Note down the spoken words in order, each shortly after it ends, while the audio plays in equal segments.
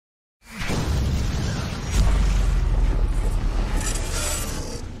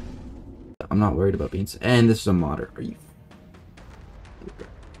I'm not worried about being. And this is a modder. Are you,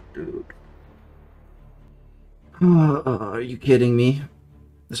 dude? Are you kidding me?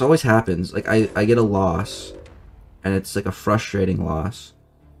 This always happens. Like I get a loss, and it's like a frustrating loss,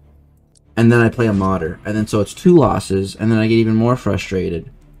 and then I play a modder, and then so it's 2 losses, and then I get even more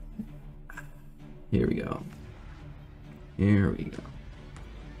frustrated. Here we go. Here we go.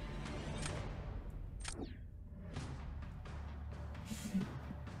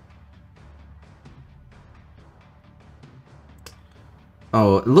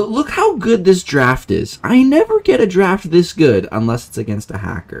 Oh, look how good this draft is. I never get a draft this good unless it's against a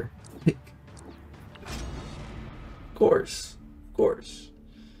hacker. Of course. Of course.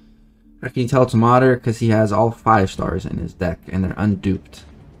 How can you tell it's a modder? Because he has all 5 stars in his deck and they're unduped.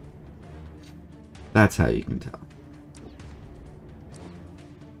 That's how you can tell.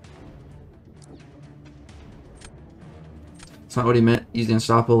 It's not what he meant. Using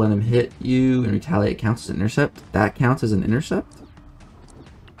unstoppable, let him hit you and retaliate counts as an intercept. That counts as an intercept?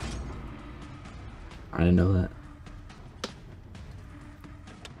 I didn't know that.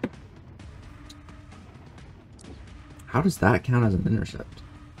 How does that count as an intercept?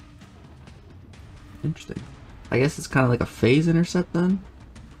 Interesting. I guess it's kind of like a phase intercept then?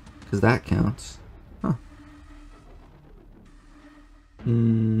 Because that counts. Huh.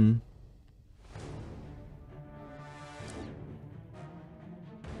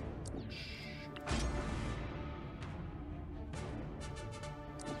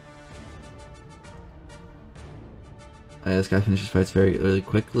 This guy finishes fights very really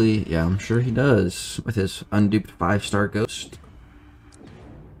quickly. Yeah, I'm sure he does with his unduped 5-star ghost.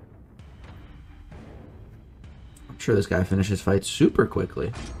 I'm sure this guy finishes fights super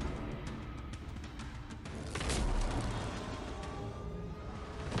quickly.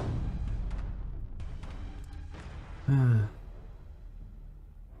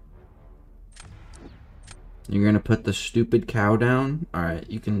 You're gonna put the stupid cow down? All right,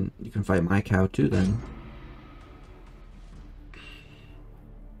 you can fight my cow too then.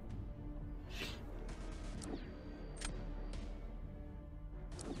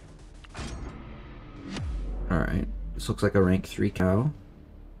 Alright, this looks like a rank 3 cow.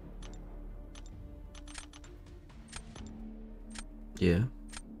 Yeah.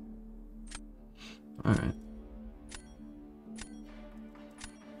 Alright.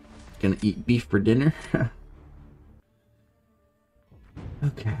 Gonna eat beef for dinner?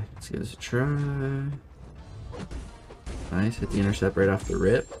 Okay, let's give this a try. Nice, hit the intercept right off the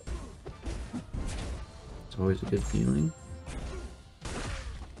rip. It's always a good feeling.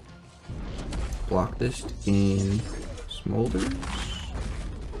 Block this to gain smolders.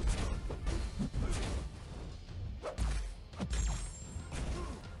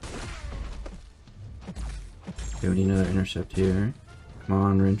 Okay, we need another intercept here. Come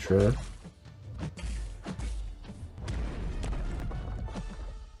on, Rintra.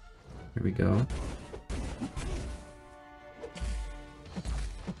 Here we go.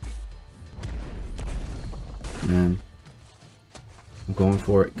 Man. I'm going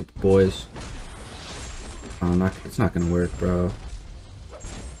for it, boys. Oh, it's not gonna work, bro.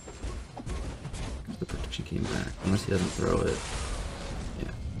 The protection came back. Unless he doesn't throw it.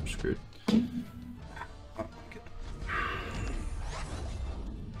 Yeah, I'm screwed. Oh, good.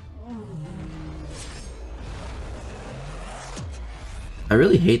 I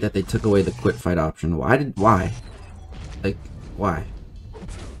really hate that they took away the quit fight option. Why? Like, why?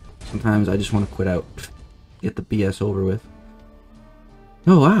 Sometimes I just want to quit out. Get the BS over with.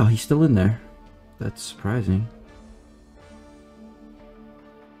 Oh wow, he's still in there. That's surprising.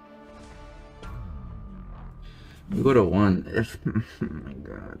 We go to 1. If oh my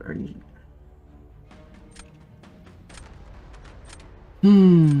god, are you?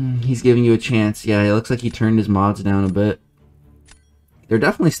 He's giving you a chance. Yeah, it looks like he turned his mods down a bit. They're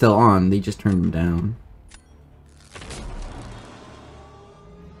definitely still on. They just turned them down.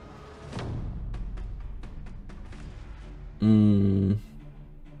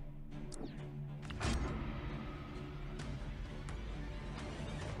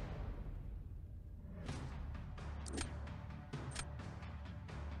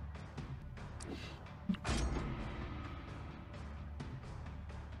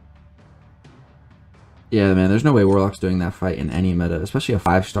 Yeah, man, there's no way Warlock's doing that fight in any meta, especially a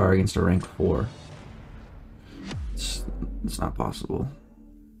 5-star against a rank 4. It's not possible.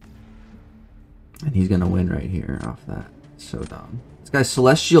 And he's gonna win right here off that. So dumb. This guy's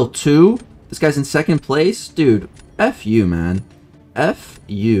Celestial 2? This guy's in 2nd place? Dude, F you, man. F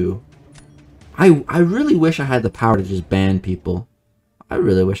you. I really wish I had the power to just ban people. I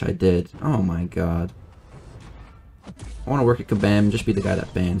really wish I did. Oh my god. I want to work at Kabam and just be the guy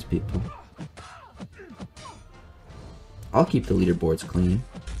that bans people. I'll keep the leaderboards clean.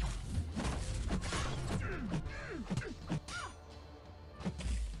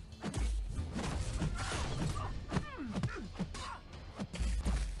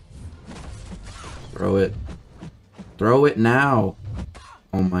 Throw it. Throw it now.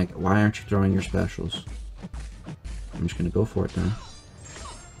 Oh my god, why aren't you throwing your specials? I'm just gonna go for it then.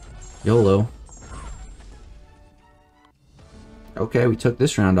 YOLO. Okay, we took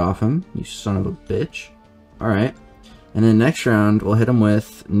this round off him, you son of a bitch. Alright. And then next round, we'll hit him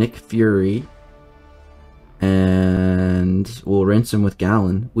with Nick Fury. And we'll rinse him with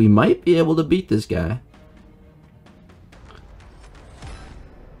Gallon. We might be able to beat this guy.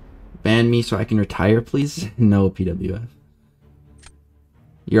 Ban me so I can retire, please? No, PWF.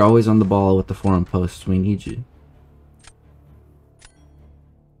 You're always on the ball with the forum posts. We need you.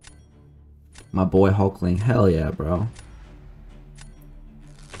 My boy Hulkling. Hell yeah, bro.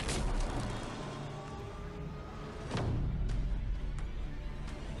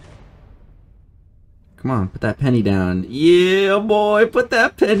 Come on, put that penny down. Yeah, boy, put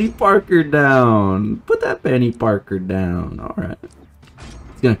that Penny Parker down. Put that Penny Parker down. Alright.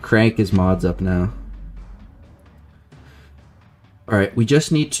 He's gonna crank his mods up now. Alright, we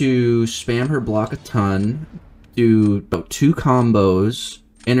just need to spam her block a ton, do about 2 combos,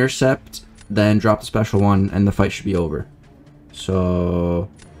 intercept, then drop the special one, and the fight should be over. So,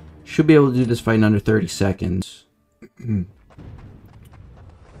 should be able to do this fight in under 30 seconds. Alright,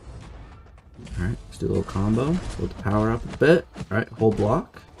 let's do a little combo. Build the power up a bit. Alright, whole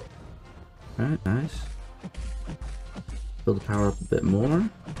block. Alright, nice. Build the power up a bit more.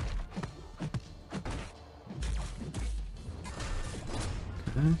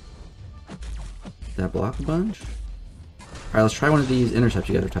 Okay. That block a bunch. Alright, let's try one of these intercepts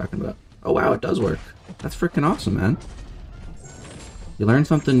you guys are talking about. Oh wow, it does work. That's freaking awesome, man. You learn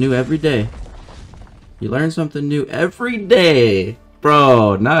something new every day. You learn something new every day.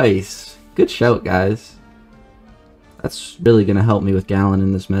 Bro, nice. Good shout, guys. That's really gonna help me with Gallon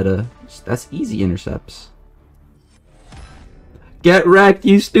in this meta. That's easy intercepts. Get wrecked,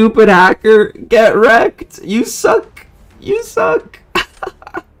 you stupid hacker! Get wrecked! You suck! You suck!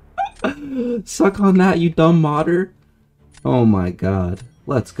 Suck on that, you dumb modder. Oh my god.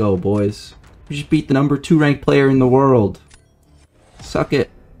 Let's go, boys. We just beat the number 2 ranked player in the world. Suck it.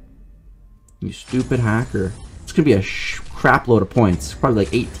 You stupid hacker. It's gonna be a crap load of points. Probably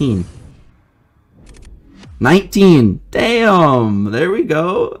like 18. 19! Damn! There we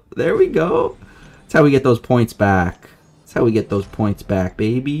go. There we go. That's how we get those points back. That's how we get those points back,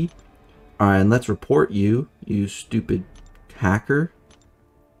 baby. Alright, and let's report you, you stupid hacker.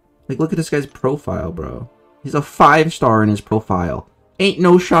 Like, look at this guy's profile, bro. He's a 5-star in his profile. Ain't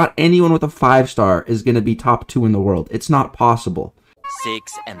no shot anyone with a 5-star is gonna be top 2 in the world. It's not possible.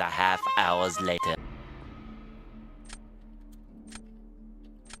 6.5 hours later.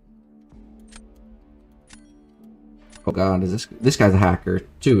 Oh god, is this guy's a hacker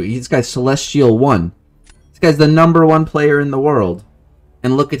too. This guy's Celestial 1. This guy's the number 1 player in the world.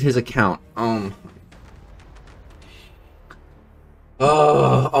 And look at his account.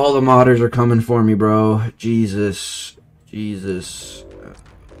 Oh, all the modders are coming for me, bro. Jesus. Jesus.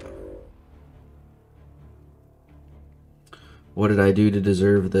 What did I do to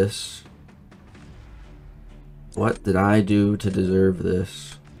deserve this? What did I do to deserve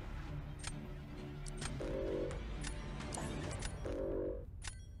this?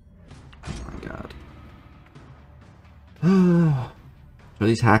 Oh my god. Are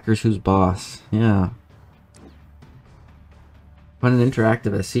these hackers who's boss? Yeah. What an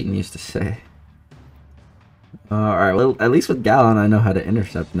interactive, as Seaton used to say. Alright, well, at least with Gallon I know how to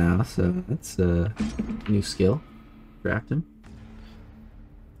intercept now, so that's a new skill. Draft him.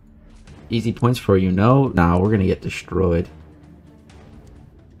 Easy points for you, no? Nah, we're gonna get destroyed.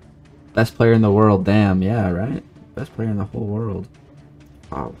 Best player in the world, damn, yeah, right? Best player in the whole world.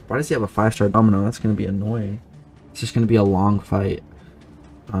 Wow, why does he have a 5-star domino? That's gonna be annoying. It's just gonna be a long fight.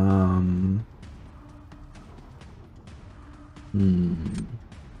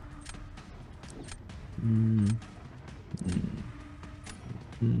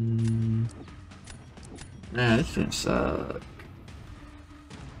 Yeah, this gonna suck.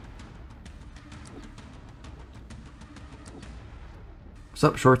 What's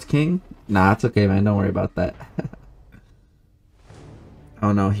up, Shorts King? Nah, it's okay, man. Don't worry about that.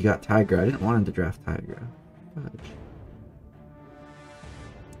 Oh no, he got Tigra. I didn't want him to draft Tigra.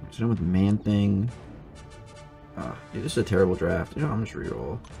 What's done with Man Thing? Dude, this is a terrible draft. You know, I'm just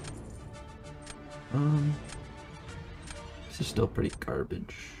reroll. This is still pretty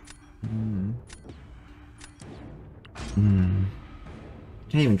garbage.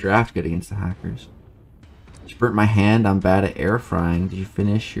 Can't even draft good against the hackers. Just burnt my hand. I'm bad at air frying. Did you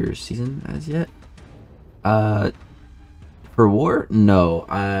finish your season as yet? For war? No.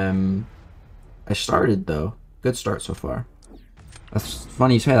 I started though. Good start so far. That's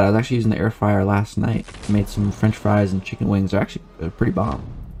funny you say that. I was actually using the air fryer last night. I made some French fries and chicken wings. They're actually pretty bomb.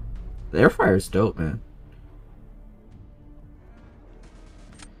 The air fryer is dope, man.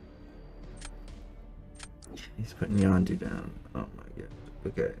 He's putting Yondu down. Oh my god.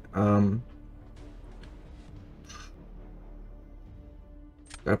 Okay.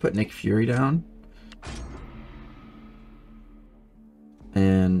 Gotta put Nick Fury down.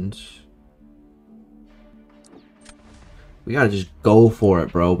 And we gotta just go for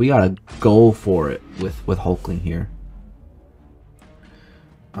it, bro. We gotta go for it with Hulkling here.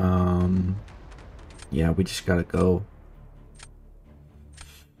 Yeah, we just gotta go.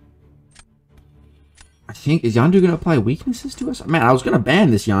 I think, is Yondu gonna apply weaknesses to us? Man, I was gonna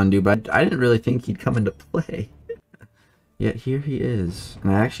ban this Yondu, but I didn't really think he'd come into play. Yet here he is.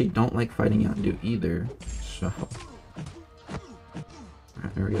 And I actually don't like fighting Yondu either. So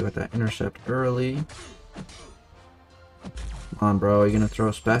alright, there we go, got that intercept early. Come on, bro, you gonna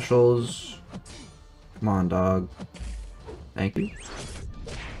throw specials? Come on, dog. Thank you.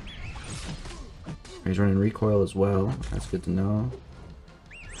 He's running recoil as well. That's good to know.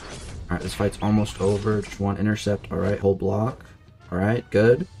 Alright, this fight's almost over. Just one intercept. Alright, whole block. Alright,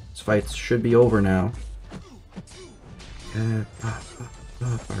 good. This fight should be over now. Good.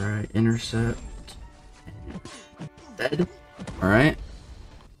 Alright, intercept. Dead. Alright.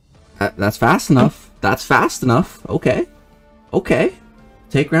 That's fast enough. That's fast enough. Okay. Okay.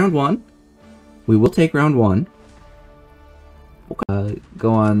 Take round one. We will take round one.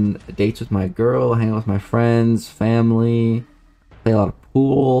 Go on dates with my girl, hang out with my friends, family, play a lot of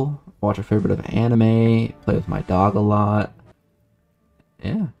pool, watch a fair bit of anime, play with my dog a lot.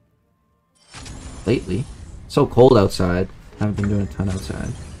 Yeah. Lately. So cold outside. Haven't been doing a ton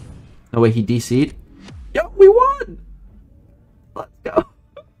outside. No way, he DC'd? Yo, we won! Let's go.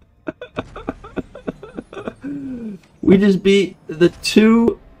 We just beat the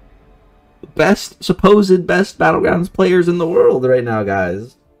two supposed best Battlegrounds players in the world right now,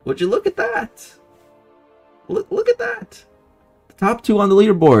 guys. Would you look at that? Look at that. The top two on the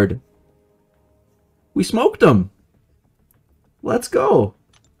leaderboard. We smoked them. Let's go.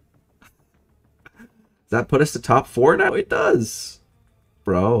 Does that put us to top 4 now? It does.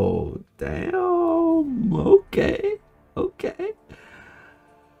 Bro, damn. Okay. Okay.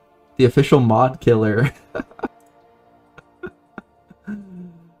 The official mod killer.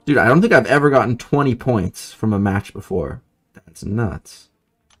 Dude, I don't think I've ever gotten 20 points from a match before. That's nuts.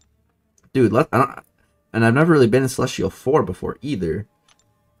 Dude, and I've never really been in Celestial 4 before either.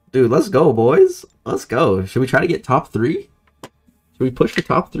 Dude, let's go, boys. Let's go. Should we try to get top 3? Should we push for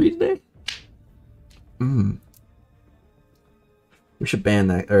top 3 today? We should ban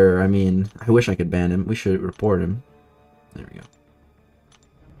that. Or, I mean, I wish I could ban him. We should report him. There we go.